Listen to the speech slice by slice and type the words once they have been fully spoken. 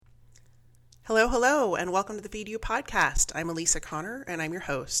Hello, and welcome to the Feed You podcast. I'm Elisa Connor, and I'm your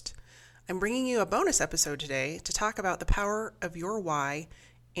host. I'm bringing you a bonus episode today to talk about the power of your why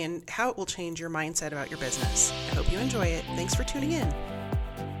and how it will change your mindset about your business. I hope you enjoy it. Thanks for tuning in.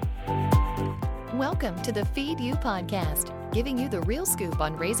 Welcome to the Feed You podcast, giving you the real scoop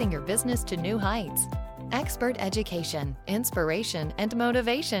on raising your business to new heights. Expert education, inspiration, and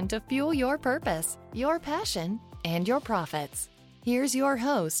motivation to fuel your purpose, your passion, and your profits. Here's your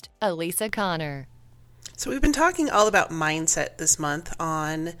host, Elisa Connor. So we've been talking all about mindset this month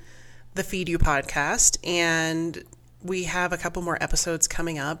on the Feed You podcast, and we have a couple more episodes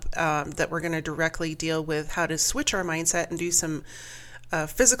coming up that we're going to directly deal with how to switch our mindset and do some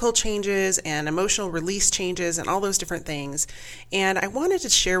physical changes and emotional release changes and all those different things. And I wanted to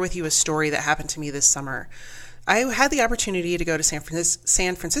share with you a story that happened to me this summer. I had the opportunity to go to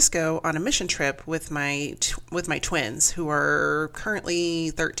San Francisco on a mission trip with my twins, who are currently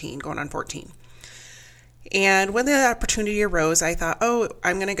 13, going on 14. And when the opportunity arose, I thought,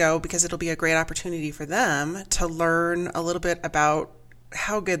 I'm going to go because it'll be a great opportunity for them to learn a little bit about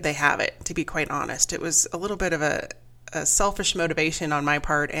how good they have it, to be quite honest. It was a little bit of a selfish motivation on my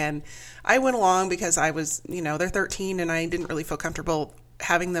part, and I went along because I was, they're 13 and I didn't really feel comfortable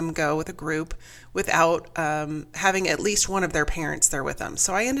having them go with a group without having at least one of their parents there with them.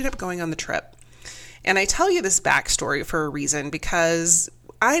 So I ended up going on the trip. And I tell you this backstory for a reason, because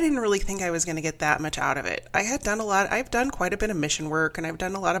I didn't really think I was going to get that much out of it. I've done quite a bit of mission work, and I've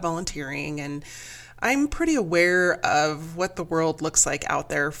done a lot of volunteering, and I'm pretty aware of what the world looks like out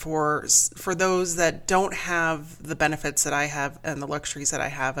there for those that don't have the benefits that I have and the luxuries that I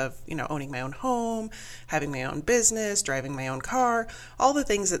have of, owning my own home, having my own business, driving my own car, all the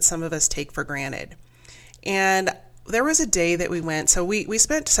things that some of us take for granted. And there was a day that we went, so we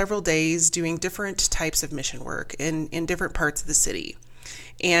spent several days doing different types of mission work in different parts of the city.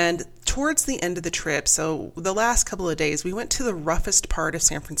 And towards the end of the trip, so the last couple of days, we went to the roughest part of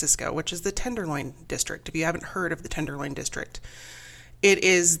San Francisco, which is the Tenderloin District. If you haven't heard of the Tenderloin District, it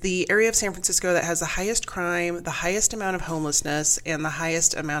is the area of San Francisco that has the highest crime, the highest amount of homelessness, and the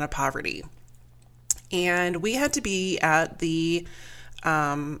highest amount of poverty. And we had to be at the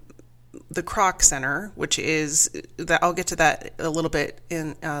Kroc Center, which is that I'll get to that a little bit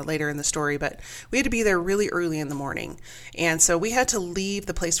in later in the story, but we had to be there really early in the morning. And so we had to leave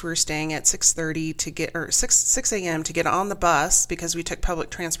the place we were staying at 6 a.m. to get on the bus, because we took public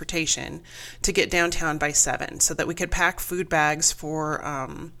transportation, to get downtown by 7 so that we could pack food bags for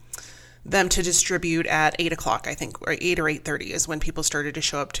them to distribute at 8 o'clock, I think, or 8 or 8:30 is when people started to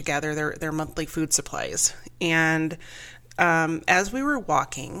show up to gather their monthly food supplies. And as we were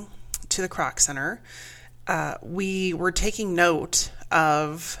walking to the Kroc Center, we were taking note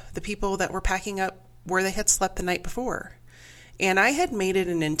of the people that were packing up where they had slept the night before. And I had made it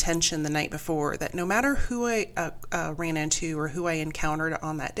an intention the night before that no matter who I ran into or who I encountered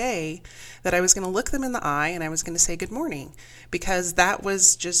on that day, that I was going to look them in the eye and I was going to say good morning, because that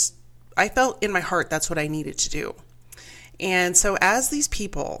was just, I felt in my heart that's what I needed to do. And so as these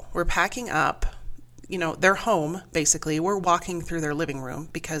people were packing up, their home, basically, we're walking through their living room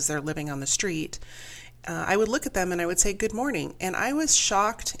because they're living on the street. I would look at them and I would say, good morning. And I was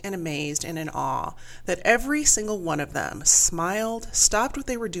shocked and amazed and in awe that every single one of them smiled, stopped what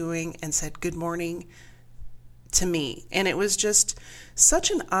they were doing, and said good morning to me. And it was just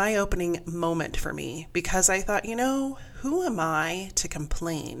such an eye-opening moment for me, because I thought, who am I to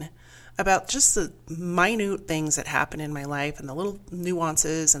complain about just the minute things that happen in my life and the little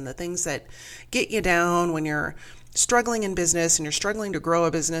nuances and the things that get you down when you're struggling in business and you're struggling to grow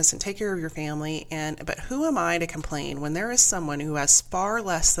a business and take care of your family. But who am I to complain when there is someone who has far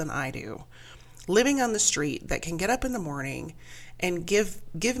less than I do living on the street that can get up in the morning and give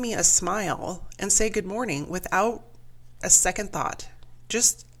me a smile and say good morning without a second thought,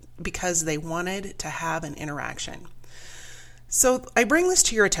 just because they wanted to have an interaction. So I bring this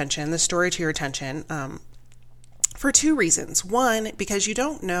to your attention, this story to your attention, for two reasons. One, because you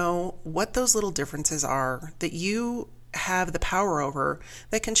don't know what those little differences are that you have the power over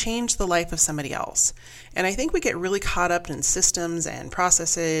that can change the life of somebody else. And I think we get really caught up in systems and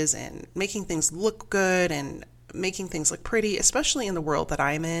processes and making things look good and making things look pretty, especially in the world that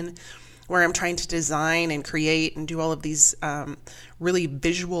I'm in, where I'm trying to design and create and do all of these really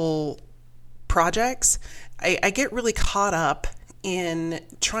visual projects. I get really caught up in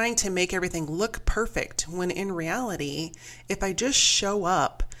trying to make everything look perfect, when in reality, if I just show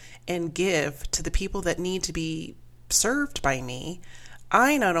up and give to the people that need to be served by me,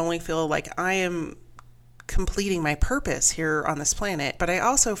 I not only feel like I am completing my purpose here on this planet, but I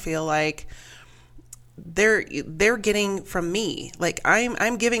also feel like they're getting from me. Like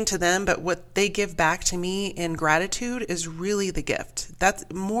I'm giving to them, but what they give back to me in gratitude is really the gift. That's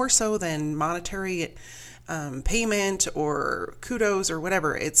more so than monetary payment or kudos or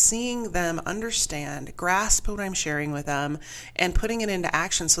whatever. It's seeing them understand, grasp what I'm sharing with them, and putting it into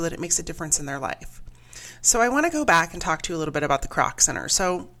action so that it makes a difference in their life. So I want to go back and talk to you a little bit about the Kroc Center.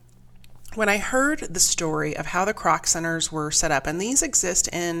 So when I heard the story of how the Kroc Centers were set up, and these exist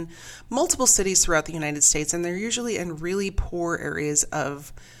in multiple cities throughout the United States, and they're usually in really poor areas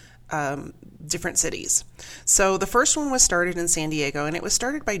of different cities. So the first one was started in San Diego, and it was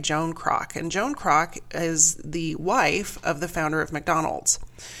started by Joan Kroc. And Joan Kroc is the wife of the founder of McDonald's.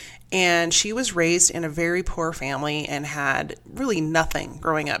 And she was raised in a very poor family and had really nothing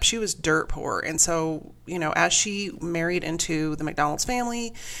growing up. She was dirt poor. And so, as she married into the McDonald's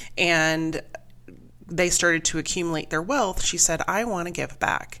family and they started to accumulate their wealth, she said, I want to give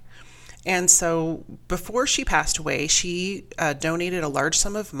back. And so before she passed away, she donated a large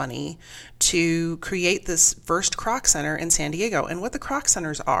sum of money to create this first Kroc Center in San Diego. And what the Kroc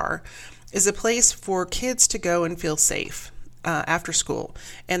Centers are is a place for kids to go and feel safe after school.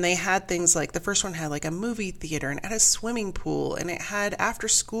 And they had things like, the first one had like a movie theater, and it had a swimming pool, and it had after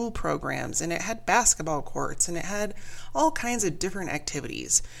school programs, and it had basketball courts, and it had all kinds of different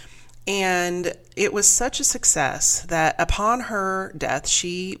activities. And it was such a success that upon her death,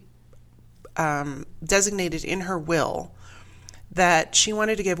 she designated in her will that she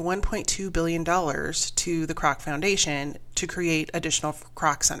wanted to give $1.2 billion to the Kroc Foundation to create additional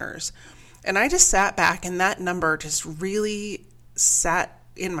Kroc Centers. And I just sat back, and that number just really sat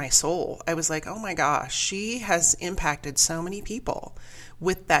in my soul. I was like, oh my gosh, she has impacted so many people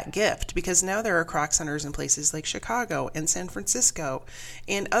with that gift, because now there are Kroc Centers in places like Chicago and San Francisco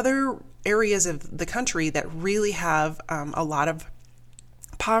and other areas of the country that really have a lot of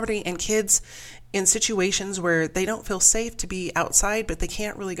poverty and kids in situations where they don't feel safe to be outside, but they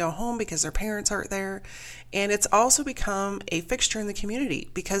can't really go home because their parents aren't there. And it's also become a fixture in the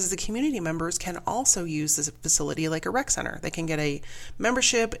community because the community members can also use this facility like a rec center. They can get a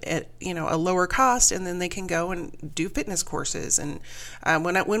membership at a lower cost, and then they can go and do fitness courses. And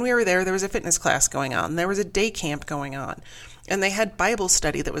when we were there was a fitness class going on. There was a day camp going on. And they had Bible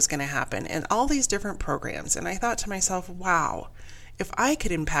study that was going to happen and all these different programs. And I thought to myself, wow, if I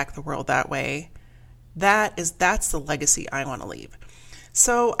could impact the world that way, that's the legacy I want to leave.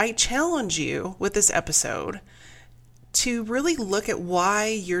 So I challenge you with this episode to really look at why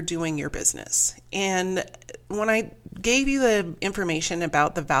you're doing your business. And when I gave you the information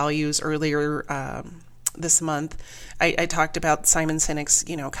about the values earlier this month, I talked about Simon Sinek's,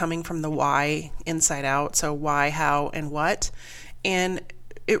 coming from the why inside out. So why, how, and what. And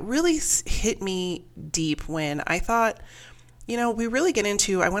it really hit me deep when I thought, we really get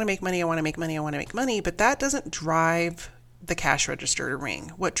into, I want to make money, I want to make money, I want to make money, but that doesn't drive the cash register to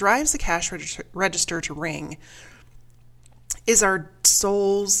ring. What drives the cash register to ring is our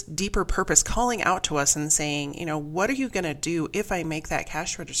soul's deeper purpose calling out to us and saying, what are you going to do if I make that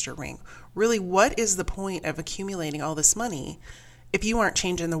cash register ring? Really, what is the point of accumulating all this money if you aren't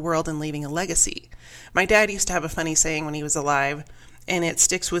changing the world and leaving a legacy? My dad used to have a funny saying when he was alive, and it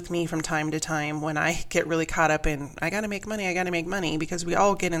sticks with me from time to time when I get really caught up in, I got to make money, because we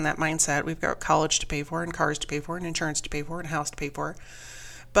all get in that mindset. We've got college to pay for and cars to pay for and insurance to pay for and a house to pay for.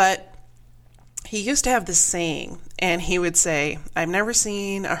 But he used to have this saying, and he would say, I've never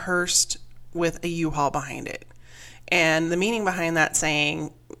seen a hearse with a U-Haul behind it. And the meaning behind that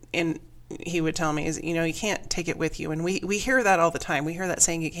saying, he would tell me, is, you can't take it with you. And we hear that all the time. We hear that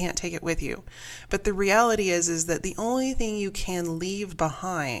saying, you can't take it with you. But the reality is that the only thing you can leave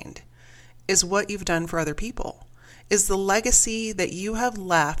behind is what you've done for other people, is the legacy that you have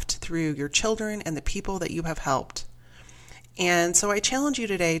left through your children and the people that you have helped. And so I challenge you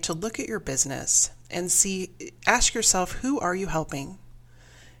today to look at your business and ask yourself, who are you helping?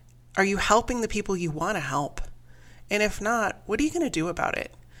 Are you helping the people you want to help? And if not, what are you going to do about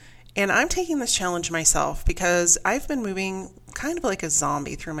it? And I'm taking this challenge myself because I've been moving kind of like a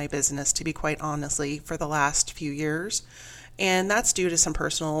zombie through my business, to be quite honestly, for the last few years. And that's due to some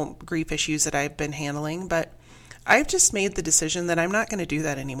personal grief issues that I've been handling. But I've just made the decision that I'm not going to do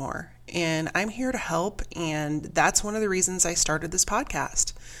that anymore. And I'm here to help. And that's one of the reasons I started this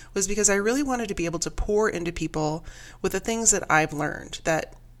podcast, was because I really wanted to be able to pour into people with the things that I've learned,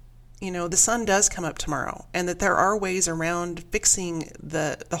 that the sun does come up tomorrow, and that there are ways around fixing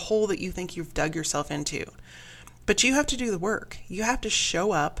the hole that you think you've dug yourself into. But you have to do the work. You have to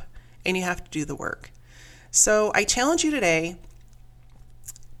show up, and you have to do the work. So I challenge you today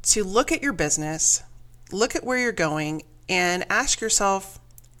to look at your business, look at where you're going, and ask yourself,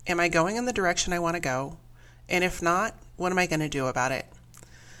 Am I going in the direction I want to go? And if not, what am I going to do about it?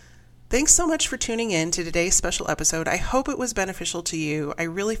 Thanks so much for tuning in to today's special episode. I hope it was beneficial to you. I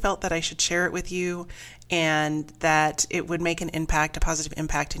really felt that I should share it with you and that it would make an impact, a positive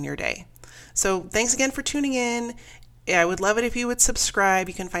impact in your day. So thanks again for tuning in. I would love it if you would subscribe.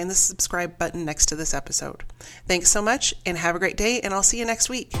 You can find the subscribe button next to this episode. Thanks so much and have a great day, and I'll see you next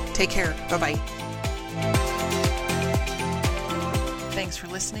week. Take care. Bye-bye. Thanks for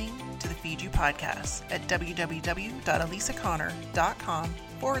listening to the Feed You Podcast at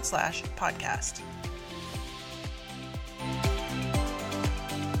www.elisaconnor.com/podcast.